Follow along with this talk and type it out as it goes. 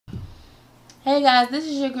Hey guys, this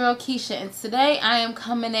is your girl Keisha, and today I am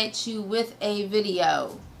coming at you with a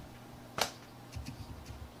video.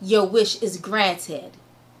 Your wish is granted.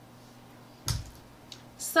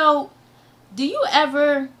 So, do you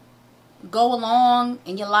ever go along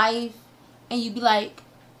in your life and you be like,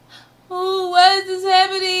 oh, why is this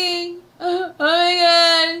happening? Oh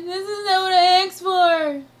my god, this is not what I asked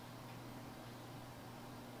for.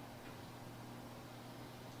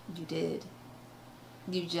 You did.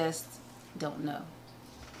 You just don't know.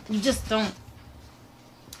 You just don't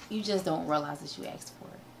realize that you asked for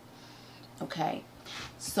it. Okay?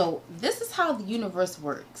 So this is how the universe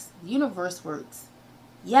works. The universe works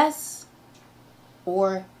yes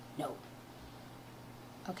or no.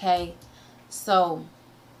 Okay? So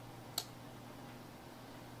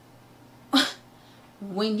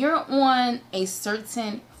when you're on a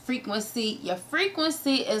certain frequency, your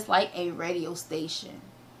frequency is like a radio station,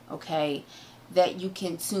 okay, that you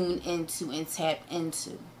can tune into and tap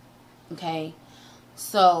into. Okay?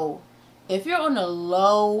 So if you're on a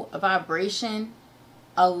low vibration,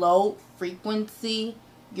 a low frequency,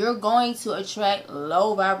 you're going to attract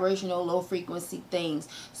low vibrational, low frequency things.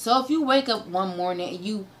 So if you wake up one morning and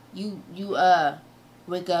you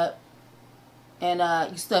wake up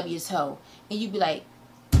and you stub your toe and you be like,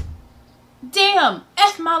 damn,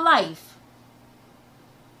 F my life.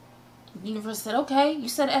 The universe said, okay, you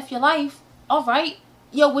said F your life. All right,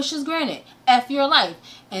 your wish is granted. F your life.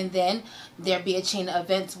 And then there be a chain of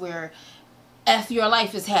events where F your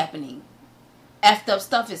life is happening. F'd up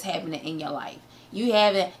stuff is happening in your life. You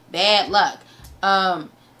having bad luck.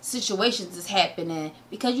 Situations is happening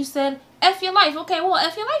because you said F your life. Okay, well,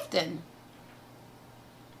 F your life then.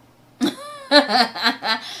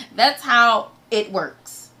 That's how it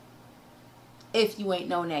works. If you ain't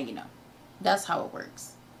know, now you know. That's how it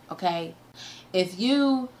works. Okay? If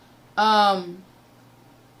you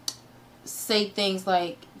say things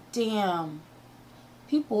like, damn,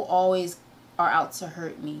 people always are out to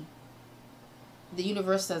hurt me. The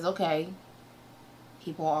universe says, okay,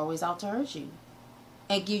 people are always out to hurt you.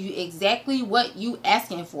 And give you exactly what you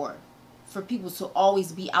asking for people to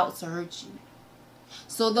always be out to hurt you.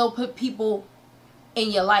 So they'll put people in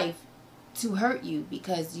your life to hurt you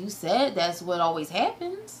because you said that's what always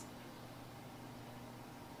happens.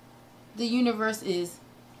 The universe is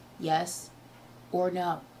yes or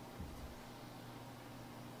no.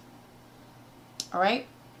 Alright?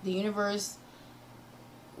 The universe,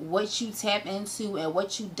 what you tap into and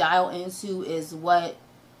what you dial into is what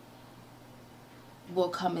will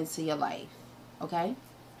come into your life. Okay?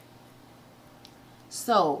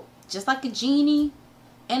 So, just like a genie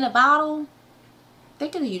in a bottle,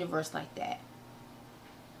 think of the universe like that.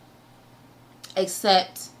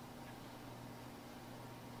 Except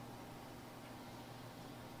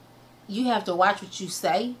you have to watch what you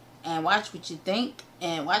say and watch what you think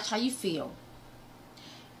and watch how you feel.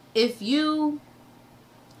 If you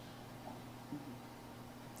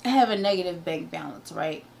have a negative bank balance,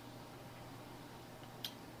 right?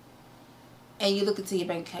 And you look into your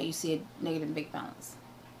bank account, you see a negative bank balance.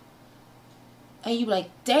 And you be like,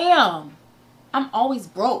 damn, I'm always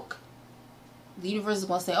broke. The universe is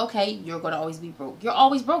going to say, okay, you're going to always be broke. You're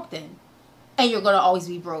always broke then. And you're going to always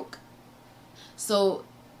be broke. So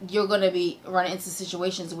you're going to be running into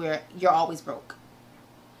situations where you're always broke.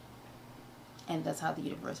 And that's how the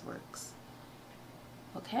universe works.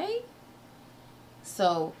 Okay?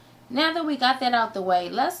 So now that we got that out the way,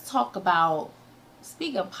 let's talk about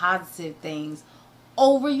speaking positive things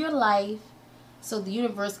over your life so the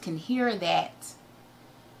universe can hear that.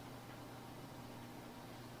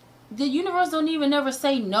 The universe don't even ever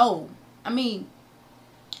say no. I mean,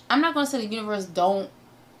 I'm not going to say the universe don't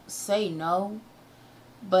say no,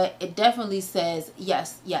 but it definitely says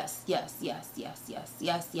yes, yes, yes, yes, yes, yes,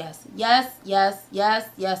 yes, yes, yes, yes, yes,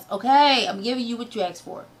 yes. Okay, I'm giving you what you asked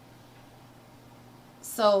for.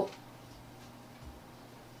 So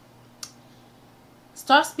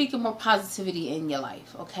start speaking more positivity in your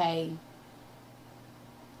life, okay?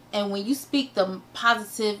 And when you speak the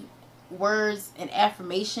positive words and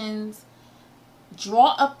affirmations,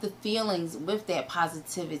 draw up the feelings with that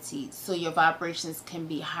positivity so your vibrations can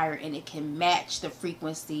be higher and it can match the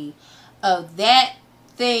frequency of that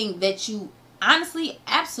thing that you honestly,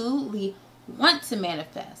 absolutely want to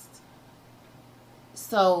manifest.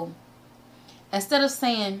 So instead of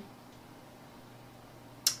saying,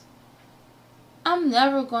 I'm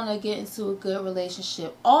never going to get into a good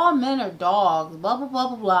relationship, all men are dogs, blah, blah, blah,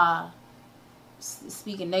 blah, blah,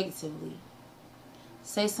 speaking negatively,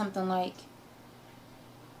 say something like,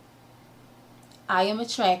 I am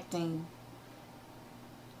attracting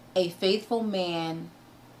a faithful man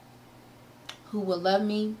who will love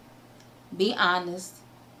me be honest,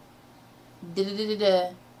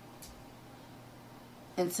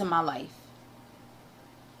 into my life.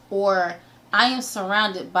 Or I am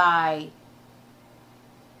surrounded by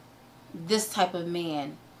this type of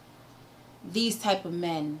man, these type of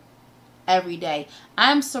men every day.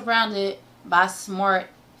 I'm surrounded by smart,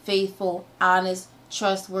 faithful, honest,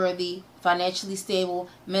 trustworthy, financially stable,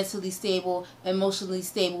 mentally stable, emotionally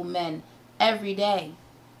stable men every day.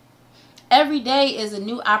 Every day is a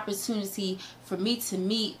new opportunity for me to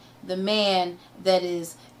meet the man that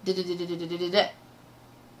is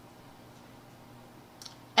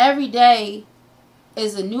every day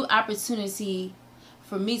is a new opportunity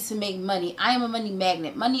for me to make money. I am a money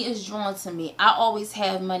magnet. Money is drawn to me. I always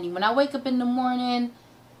have money. When I wake up in the morning,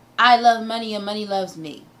 I love money and money loves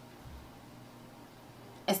me.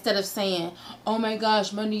 Instead of saying, oh my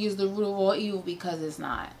gosh, money is the root of all evil, because it's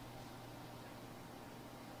not.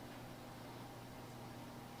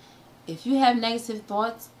 If you have negative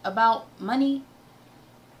thoughts about money,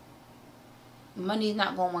 money is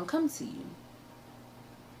not going to want to come to you.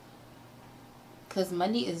 Because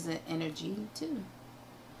money is an energy too.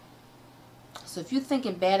 So if you're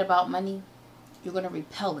thinking bad about money, you're going to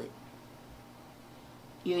repel it.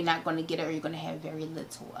 You're not going to get it, or you're going to have very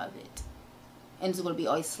little of it. And it's going to be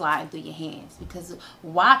always sliding through your hands. Because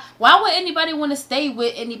why would anybody want to stay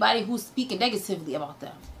with anybody who's speaking negatively about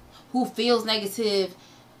them? Who feels negative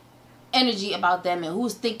energy about them, and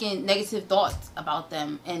who's thinking negative thoughts about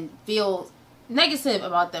them and feels negative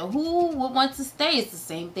about them? Who would want to stay? It's the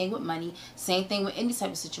same thing with money, same thing with any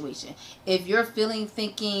type of situation. If you're feeling,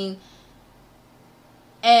 thinking,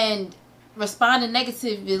 and responding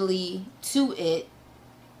negatively to it,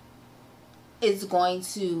 it's going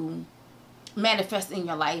to manifest in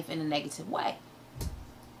your life in a negative way.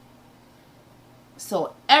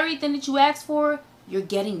 So everything that you ask for, you're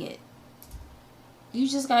getting it. You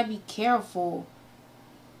just gotta be careful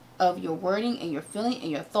of your wording and your feeling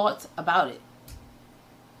and your thoughts about it.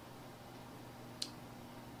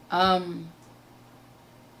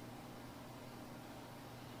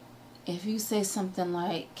 If you say something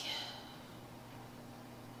like,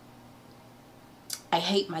 I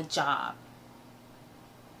hate my job,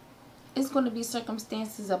 it's going to be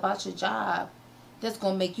circumstances about your job that's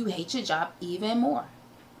going to make you hate your job even more.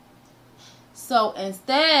 So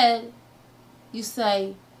instead, you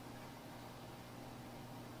say,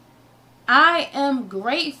 I am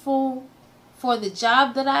grateful for the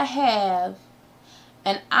job that I have,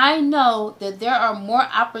 and I know that there are more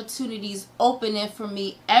opportunities opening for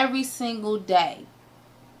me every single day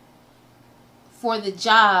for the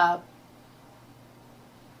job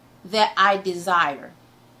that I desire.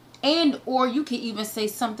 And or you can even say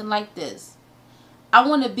something like this: I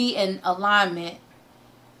want to be in alignment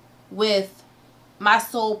with my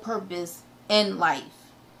soul purpose in life.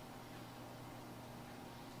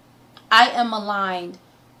 I am aligned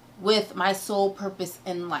with my soul purpose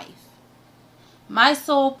in life. My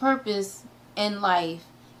soul purpose in life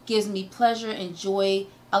gives me pleasure and joy.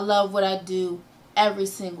 I love what I do every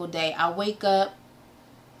single day. I wake up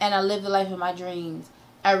and I live the life of my dreams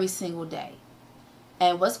every single day.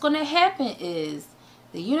 And what's going to happen is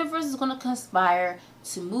the universe is going to conspire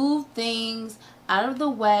to move things out of the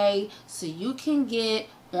way so you can get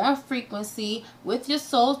on frequency with your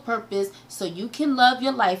soul's purpose, so you can love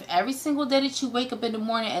your life every single day that you wake up in the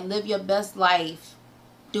morning and live your best life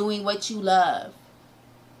doing what you love.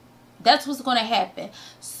 That's what's going to happen.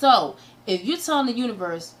 So if you're telling the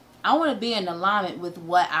universe, I want to be in alignment with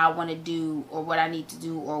what I want to do, or what I need to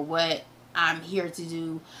do, or what I'm here to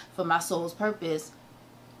do for my soul's purpose,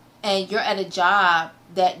 and you're at a job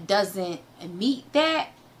that doesn't meet that,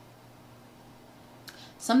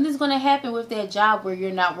 something's going to happen with that job where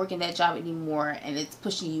you're not working that job anymore, and it's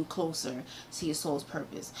pushing you closer to your soul's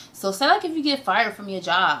purpose. So say like if you get fired from your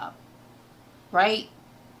job, right?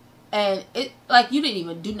 And it like you didn't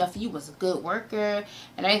even do nothing. You was a good worker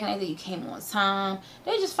and everything like that. You came on time.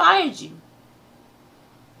 They just fired you.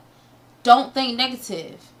 Don't think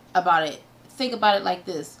negative about it. Think about it like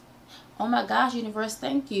this: oh my gosh, universe,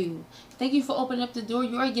 thank you. Thank you for opening up the door.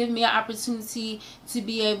 You are giving me an opportunity to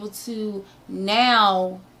be able to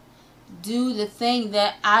now do the thing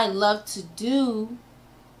that I love to do.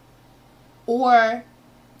 Or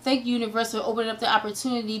thank you, universe, for opening up the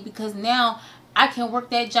opportunity, because now I can work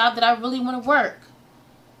that job that I really want to work.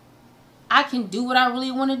 I can do what I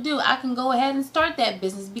really want to do. I can go ahead and start that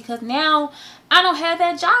business because now I don't have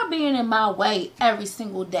that job being in my way every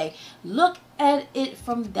single day. Look at it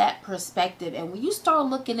from that perspective. And when you start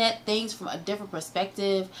looking at things from a different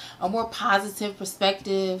perspective, a more positive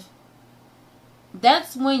perspective,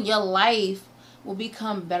 that's when your life will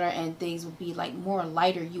become better, and things will be like more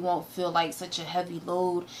lighter. You won't feel like such a heavy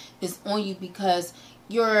load is on you, because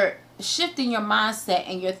you're shifting your mindset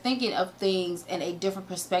and you're thinking of things in a different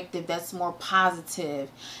perspective that's more positive.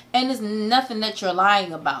 And it's nothing that you're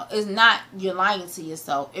lying about. It's not you're lying to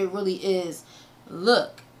yourself. It really is.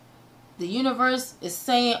 Look, the universe is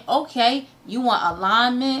saying, okay, you want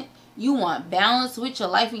alignment, you want balance with your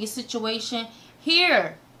life and your situation.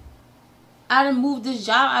 Here, I done moved this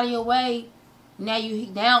job out of your way.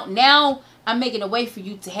 Now I'm making a way for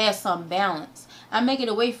you to have some balance. I'm making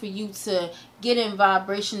a way for you to get in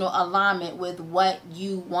vibrational alignment with what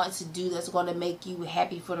you want to do that's going to make you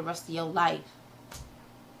happy for the rest of your life.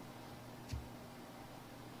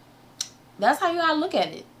 That's how you gotta look at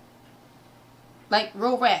it. Like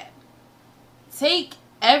real rap. Take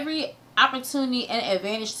every opportunity and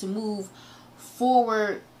advantage to move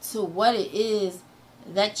forward to what it is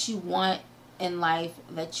that you want in life,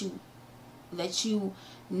 that you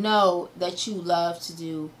know that you love to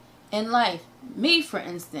do in life. Me, for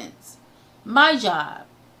instance, my job,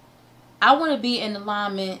 I want to be in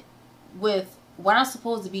alignment with what I'm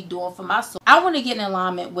supposed to be doing for my soul. I want to get in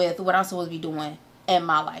alignment with what I'm supposed to be doing in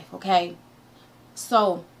my life, okay?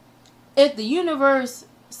 So if the universe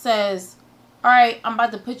says, all right, I'm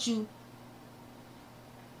about to put you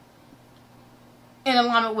in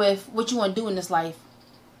alignment with what you want to do in this life,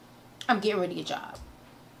 I'm getting rid of your job.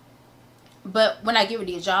 But when I get rid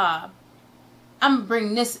of your job, I'm going to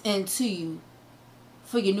bring this into you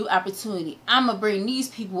for your new opportunity. I'm going to bring these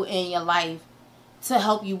people in your life to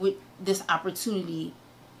help you with this opportunity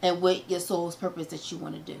and with your soul's purpose that you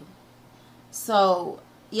want to do. So,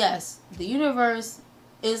 yes, the universe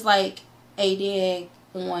is like a dag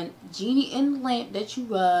on genie in the lamp that you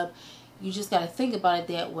rub. You just got to think about it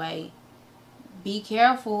that way. Be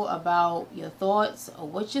careful about your thoughts or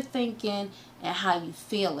what you're thinking and how you're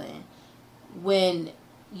feeling. When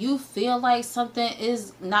you feel like something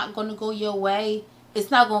is not going to go your way, it's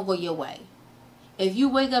not going to go your way. If you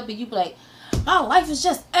wake up and you be like, my life is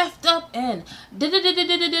just effed up and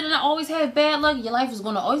I always have bad luck, your life is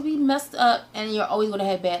going to always be messed up and you're always going to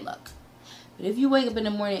have bad luck. But if you wake up in the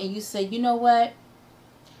morning and you say, you know what?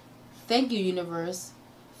 Thank you, universe,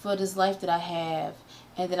 for this life that I have,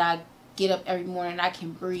 and that I get up every morning and I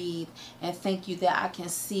can breathe, and thank you that I can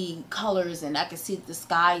see colors and I can see that the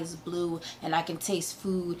sky is blue and I can taste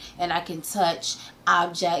food and I can touch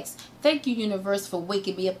objects. Thank you, universe, for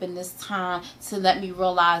waking me up in this time to let me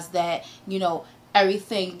realize that, you know,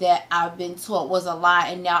 everything that I've been taught was a lie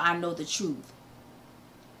and now I know the truth.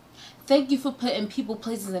 Thank you for putting people,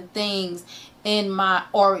 places, and things in my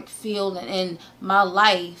auric field and in my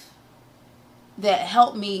life that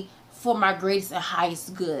help me for my greatest and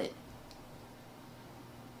highest good.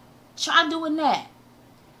 Try doing that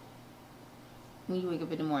when you wake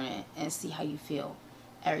up in the morning and see how you feel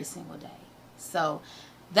every single day. So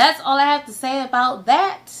that's all I have to say about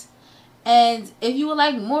that. And if you would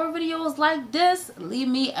like more videos like this, leave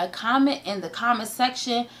me a comment in the comment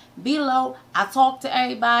section below. I talk to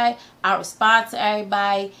everybody. I respond to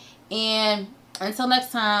everybody. And until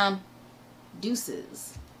next time,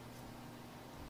 deuces.